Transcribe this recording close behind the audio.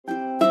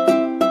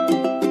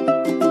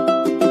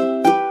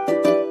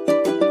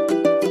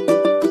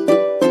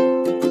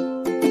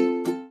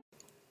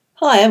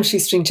Hi, I'm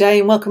Shoestring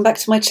Jane. Welcome back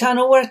to my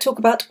channel where I talk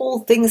about all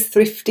things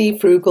thrifty,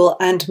 frugal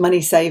and money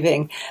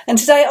saving. And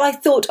today I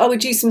thought I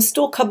would use some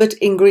store cupboard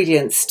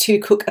ingredients to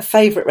cook a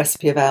favourite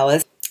recipe of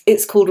ours.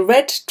 It's called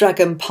Red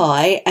Dragon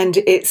Pie and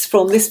it's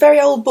from this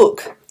very old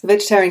book, The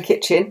Vegetarian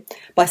Kitchen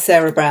by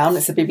Sarah Brown.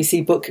 It's a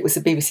BBC book. It was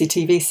a BBC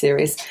TV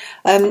series.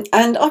 And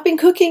I've been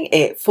cooking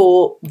it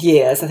for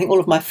years. I think all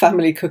of my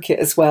family cook it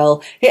as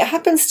well. It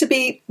happens to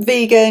be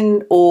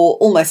vegan or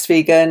almost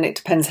vegan. It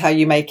depends how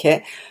you make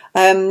it.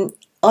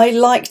 I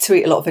like to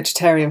eat a lot of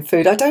vegetarian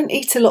food. I don't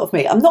eat a lot of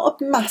meat. I'm not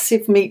a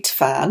massive meat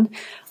fan.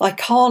 I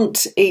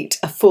can't eat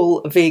a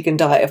full vegan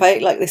diet. If I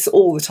ate like this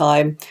all the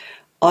time,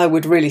 I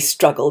would really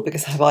struggle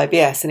because I have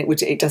IBS and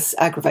it does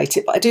aggravate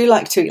it. But I do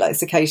like to eat like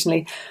this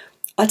occasionally.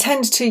 I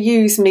tend to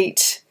use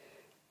meat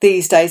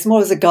these days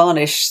more as a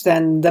garnish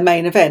than the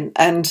main event.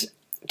 And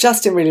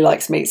Justin really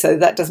likes meat, so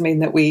that does mean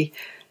that we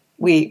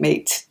eat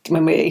meat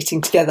when we're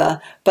eating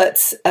together.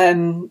 But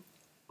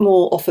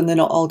more often than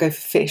not, I'll go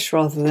for fish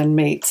rather than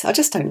meat. I'm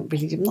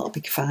not a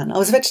big fan. I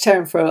was a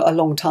vegetarian for a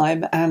long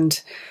time, and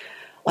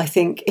I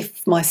think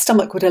if my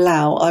stomach would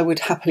allow, I would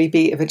happily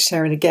be a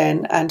vegetarian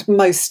again, and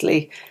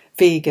mostly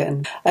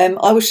vegan.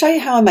 I will show you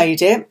how I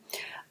made it,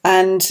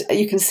 and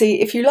you can see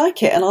if you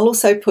like it, and I'll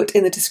also put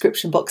in the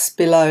description box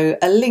below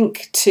a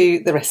link to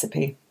the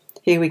recipe.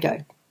 Here we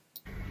go.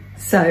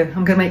 So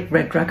I'm going to make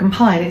Red Dragon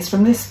Pie, and it's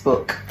from this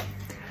book.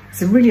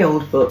 It's a really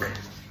old book.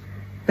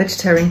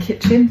 Vegetarian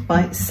Kitchen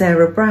by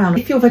Sarah Brown.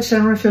 If you're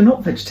vegetarian or if you're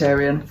not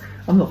vegetarian,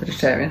 I'm not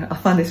vegetarian, I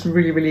find this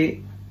really,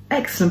 really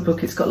excellent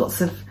book. It's got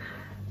lots of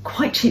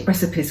quite cheap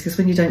recipes because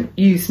when you don't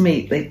use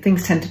meat,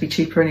 things tend to be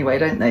cheaper anyway,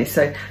 don't they?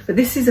 But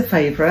this is a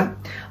favourite.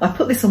 I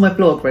put this on my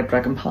blog, Red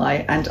Dragon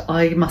Pie, and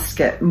I must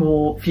get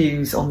more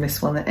views on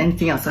this one than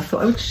anything else. I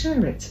thought I would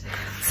share it.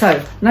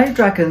 So no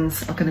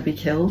dragons are going to be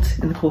killed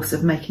in the course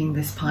of making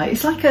this pie.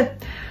 It's like a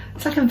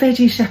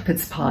veggie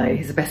shepherd's pie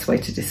is the best way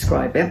to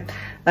describe it.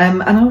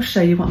 And I'll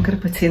show you what I'm going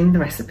to put in the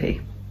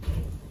recipe.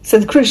 So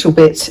the crucial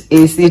bit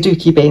is the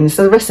aduki beans.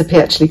 So the recipe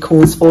actually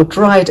calls for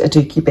dried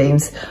aduki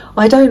beans.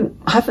 I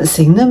haven't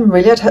seen them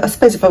really. I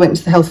suppose if I went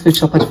into the health food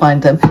shop I'd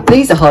find them.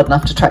 These are hard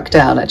enough to track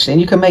down actually,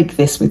 and you can make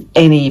this with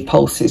any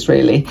pulses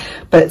really.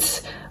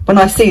 But when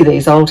I see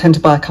these, I'll tend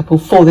to buy a couple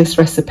for this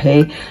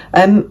recipe.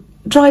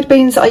 Dried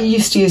beans, I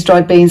used to use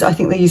dried beans. I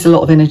think they use a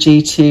lot of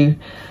energy to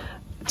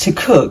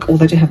cook,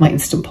 although I do have my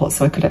Instant Pot,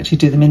 so I could actually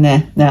do them in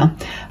there now.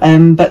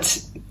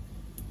 But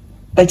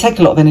they take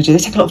a lot of energy, they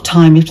take a lot of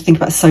time. You have to think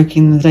about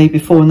soaking them the day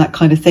before and that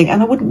kind of thing,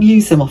 and I wouldn't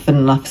use them often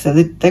enough, so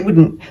they'd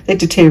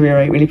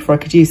deteriorate really before I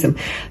could use them.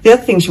 The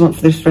other things you want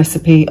for this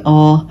recipe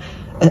are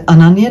an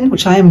onion,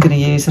 which I am going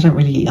to use. I don't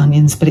really eat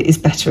onions, but it is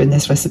better in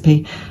this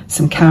recipe.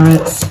 Some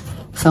carrots,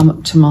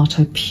 some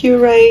tomato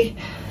puree,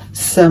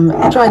 some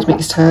dried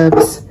mixed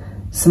herbs,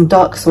 some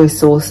dark soy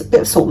sauce, a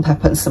bit of salt and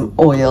pepper and some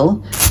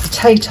oil,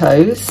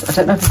 potatoes. I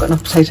don't know if I've got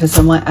enough potatoes,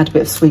 so I might add a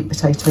bit of sweet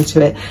potato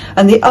to it.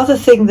 And the other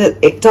thing that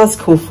it does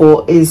call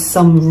for is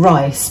some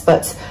rice,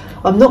 but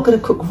I'm not going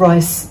to cook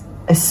rice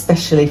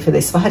especially for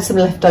this. If I had some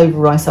leftover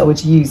rice, I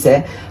would use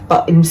it,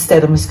 but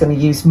instead I'm just going to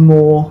use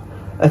more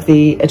of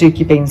the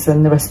aduki beans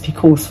than the recipe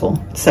calls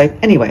for. So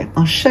anyway,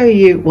 I'll show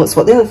you what's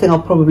what. The other thing I'll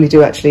probably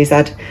do actually is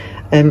add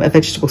a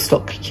vegetable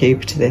stock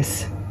cube to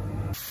this.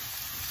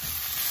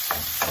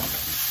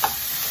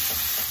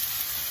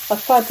 I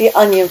fried the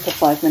onion for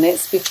 5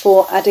 minutes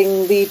before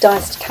adding the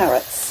diced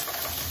carrots.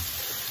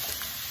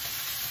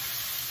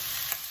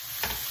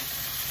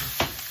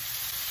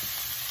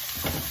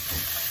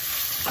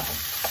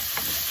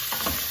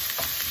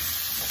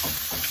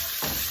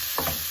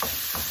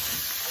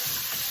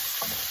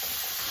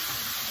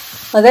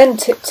 I then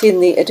tipped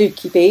in the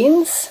aduki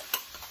beans.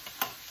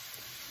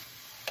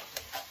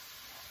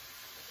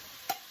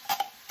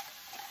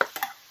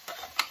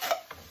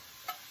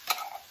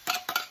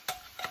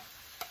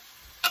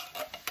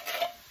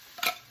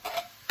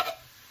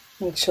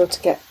 Make sure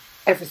to get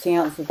everything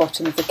out of the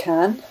bottom of the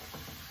can.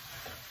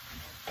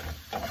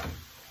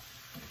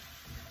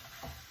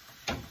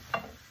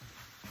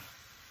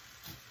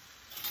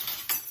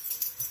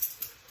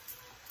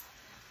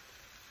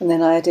 And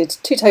then I added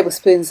 2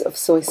 tablespoons of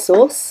soy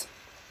sauce.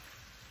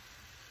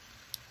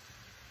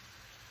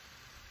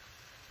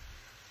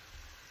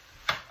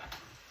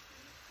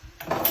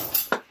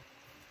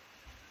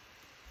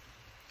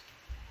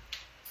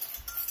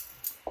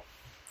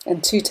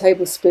 And 2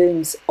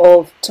 tablespoons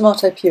of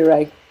tomato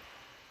puree.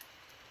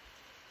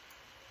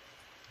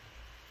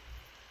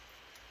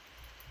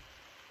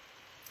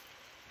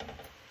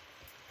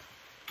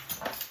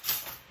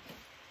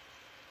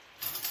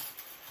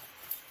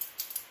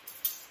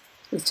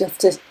 With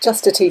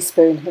just a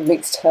teaspoon of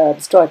mixed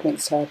herbs, dried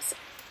mixed herbs.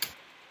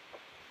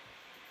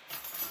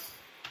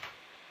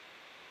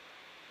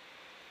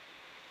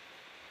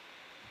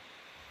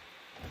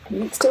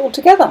 Mixed it all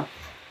together.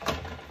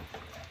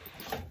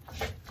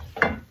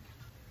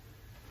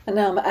 And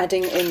now I'm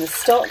adding in the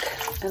stock,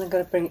 and I'm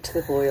going to bring it to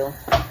the boil.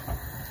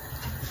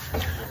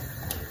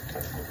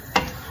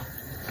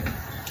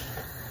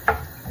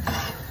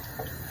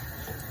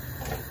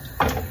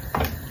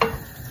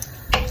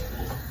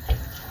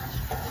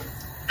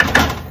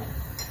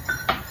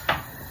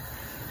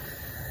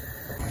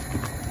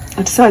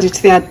 decided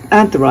to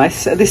add the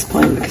rice at this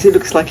point because it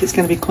looks like it's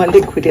going to be quite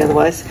liquidy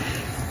otherwise.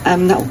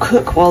 That will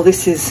cook while the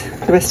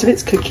rest of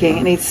it's cooking.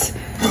 It needs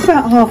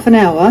about half an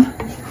hour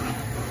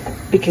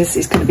because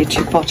it's going to be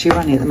far too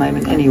runny at the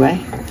moment anyway.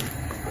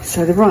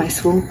 So the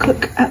rice will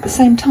cook at the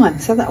same time,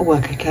 so that'll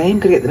work okay. I'm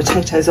going to get the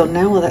potatoes on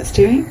now while that's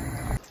doing.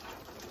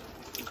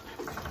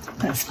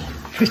 That's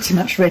pretty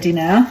much ready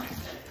now.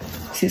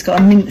 So it's got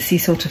a mincy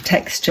sort of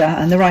texture,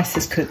 and the rice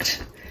is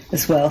cooked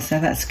as well, so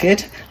that's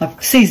good.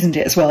 I've seasoned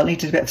it as well. It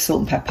needed a bit of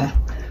salt and pepper.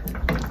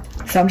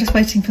 So I'm just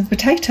waiting for the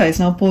potatoes,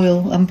 and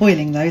I'm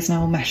boiling those, and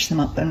I will mash them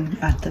up and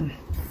add them.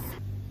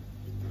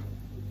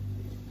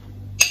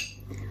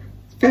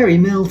 It's very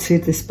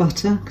melted, this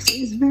butter, because it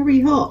is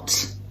very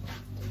hot.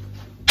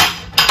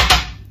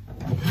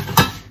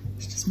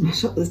 Let's just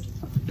mash up the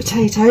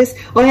potatoes.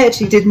 I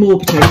actually did more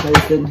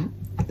potatoes than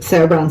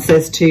Sarah Brown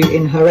says to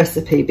in her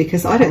recipe,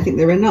 because I don't think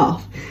they're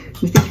enough.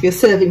 I think if you're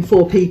serving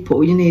 4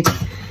 people, you need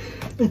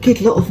a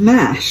good lot of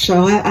mash.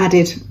 So I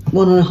added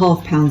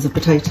 1.5 pounds of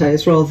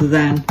potatoes rather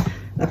than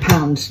a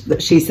pound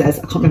that she says.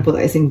 I can't remember what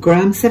that is in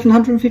grams.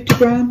 750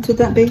 grams would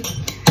that be?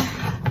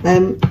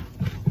 And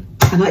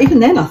even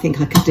then I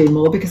think I could do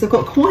more because I've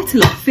got quite a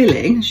lot of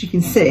filling, as you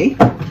can see.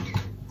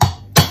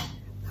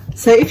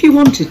 So if you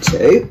wanted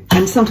to,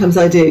 and sometimes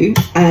I do,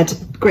 add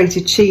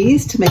grated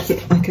cheese to make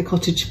it like a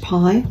cottage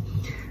pie.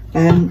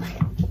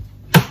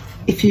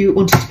 If you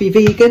wanted to be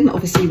vegan,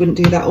 obviously you wouldn't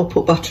do that, or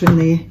put butter in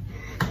the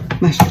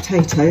mashed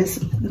potatoes.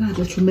 And add a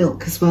little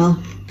milk as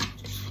well.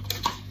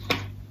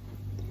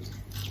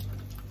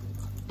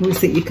 I always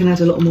think you can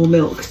add a lot more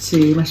milk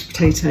to mashed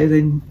potato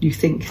than you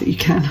think that you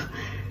can.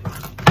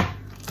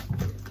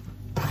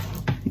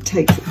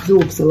 It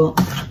absorbs a lot,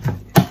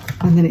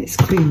 and then it's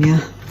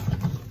creamier.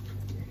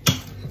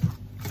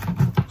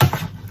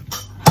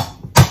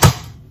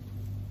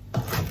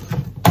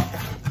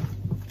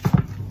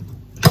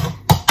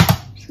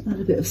 Just add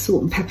a bit of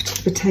salt and pepper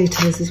to the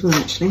potatoes as well,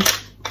 actually.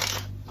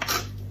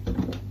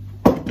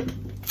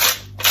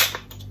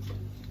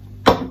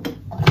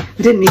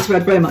 I didn't need to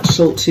add very much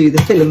salt to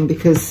the filling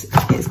because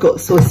it's got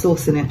soy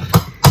sauce in it,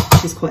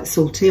 which is quite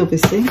salty,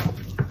 obviously.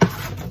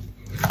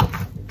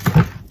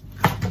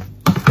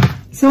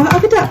 So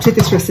I've adapted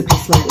this recipe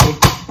slightly.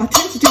 I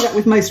tend to do that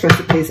with most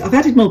recipes. I've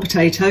added more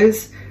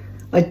potatoes.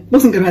 I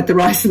wasn't going to add the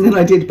rice, and then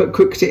I did, but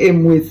cooked it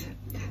in with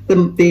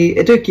the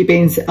aduki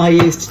beans. I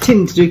used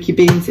tinned aduki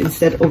beans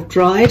instead of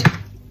dried.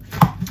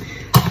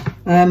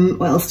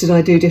 What else did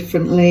I do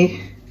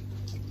differently?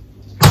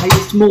 I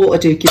used more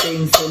aduki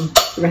beans than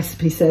the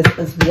recipe says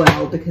as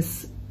well,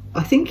 because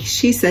I think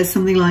she says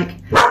something like,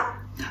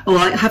 oh,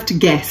 I have to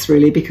guess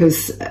really,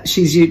 because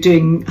she's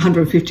doing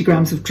 150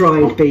 grams of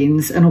dried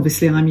beans, and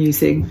obviously I'm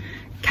using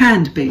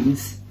canned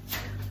beans.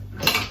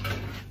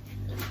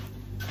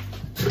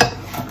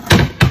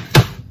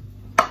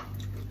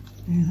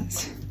 Yeah,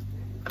 that's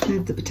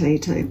add the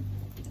potato.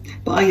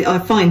 But I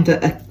find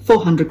that a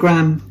 400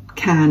 gram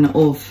can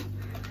of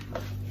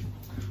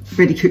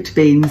ready cooked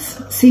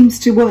beans seems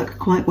to work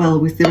quite well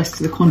with the rest of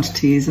the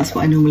quantities. That's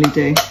what I normally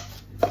do.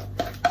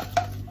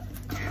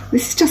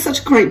 This is just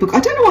such a great book. I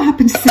don't know what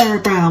happened to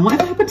Sarah Brown.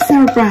 Whatever happened to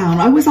Sarah Brown?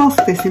 I always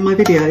ask this in my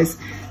videos.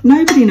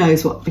 Nobody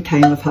knows what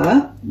became of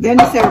her. The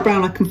only Sarah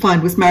Brown I can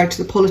find was married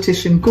to the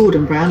politician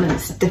Gordon Brown, and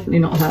it's definitely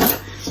not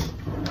her.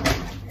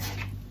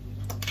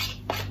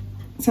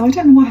 So I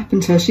don't know what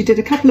happened to her. She did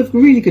a couple of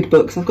really good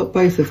books. I've got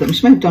both of them.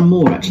 She may have done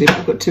more actually, but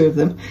I've got 2 of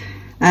them.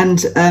 And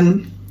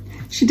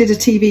she did a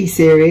TV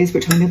series,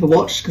 which I never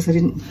watched because I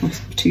was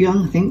too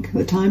young, I think, at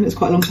the time. It was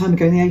quite a long time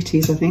ago, in the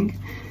 80s, I think.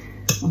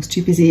 I was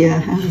too busy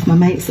out with my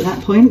mates at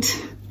that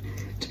point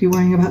to be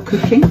worrying about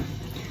cooking.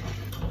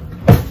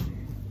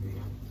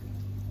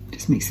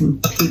 Just make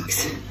some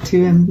peaks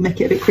to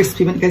make it a bit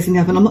crispy when it goes in the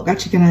oven. I'm not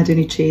actually going to add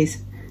any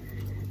cheese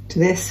to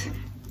this.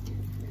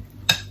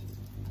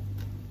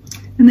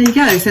 And there you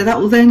go. So that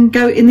will then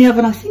go in the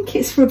oven. I think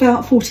it's for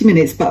about 40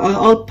 minutes, but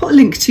I'll put a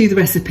link to the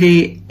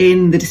recipe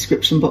in the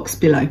description box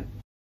below.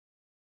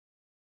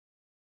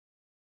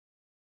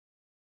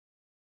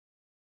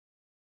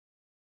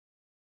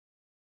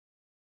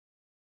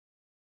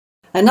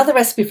 Another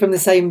recipe from the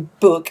same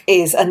book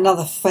is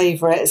another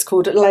favourite. It's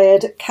called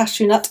Layered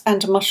Cashew Nut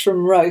and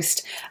Mushroom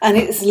Roast, and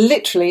it's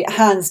literally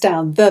hands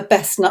down the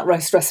best nut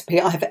roast recipe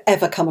I have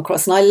ever come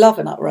across, and I love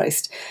a nut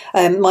roast.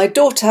 My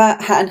daughter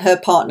and her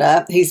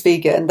partner, he's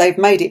vegan, they've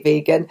made it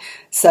vegan,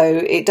 so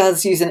it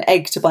does use an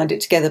egg to bind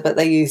it together, but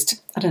they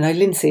used, I don't know,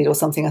 linseed or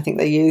something I think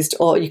they used,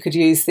 or you could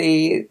use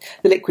the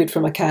liquid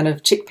from a can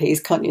of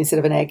chickpeas, can't you, instead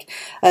of an egg.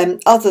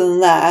 Other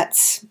than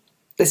that,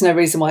 there's no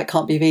reason why it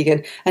can't be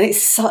vegan, and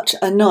it's such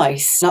a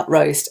nice nut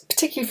roast,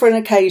 particularly for an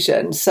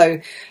occasion. So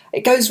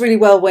it goes really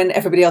well when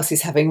everybody else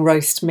is having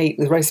roast meat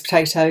with roast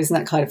potatoes and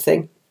that kind of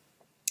thing.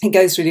 It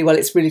goes really well.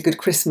 It's a really good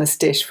Christmas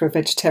dish for a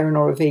vegetarian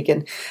or a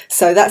vegan.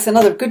 So that's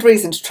another good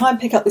reason to try and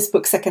pick up this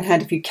book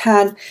secondhand if you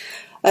can.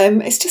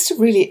 It's just a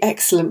really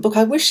excellent book.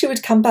 I wish she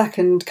would come back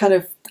and kind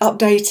of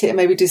update it and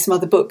maybe do some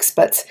other books,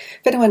 but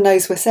if anyone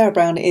knows where Sarah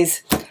Brown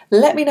is,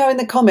 Let me know in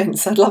the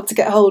comments. I'd love to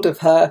get hold of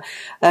her.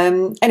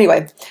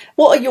 Anyway,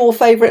 what are your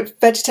favourite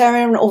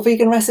vegetarian or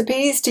vegan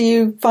recipes? Do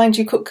you find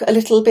you cook a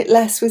little bit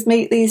less with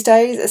meat these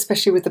days,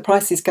 especially with the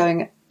prices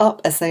going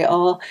up as they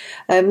are?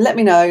 Let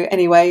me know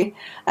anyway.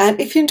 And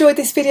if you enjoyed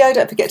this video,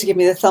 don't forget to give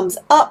me the thumbs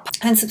up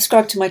and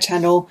subscribe to my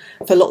channel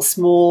for lots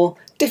more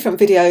different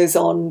videos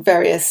on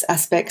various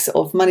aspects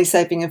of money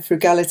saving and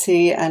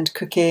frugality and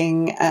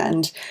cooking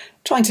and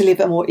trying to live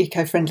a more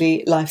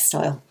eco-friendly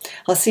lifestyle.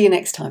 I'll see you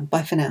next time.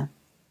 Bye for now.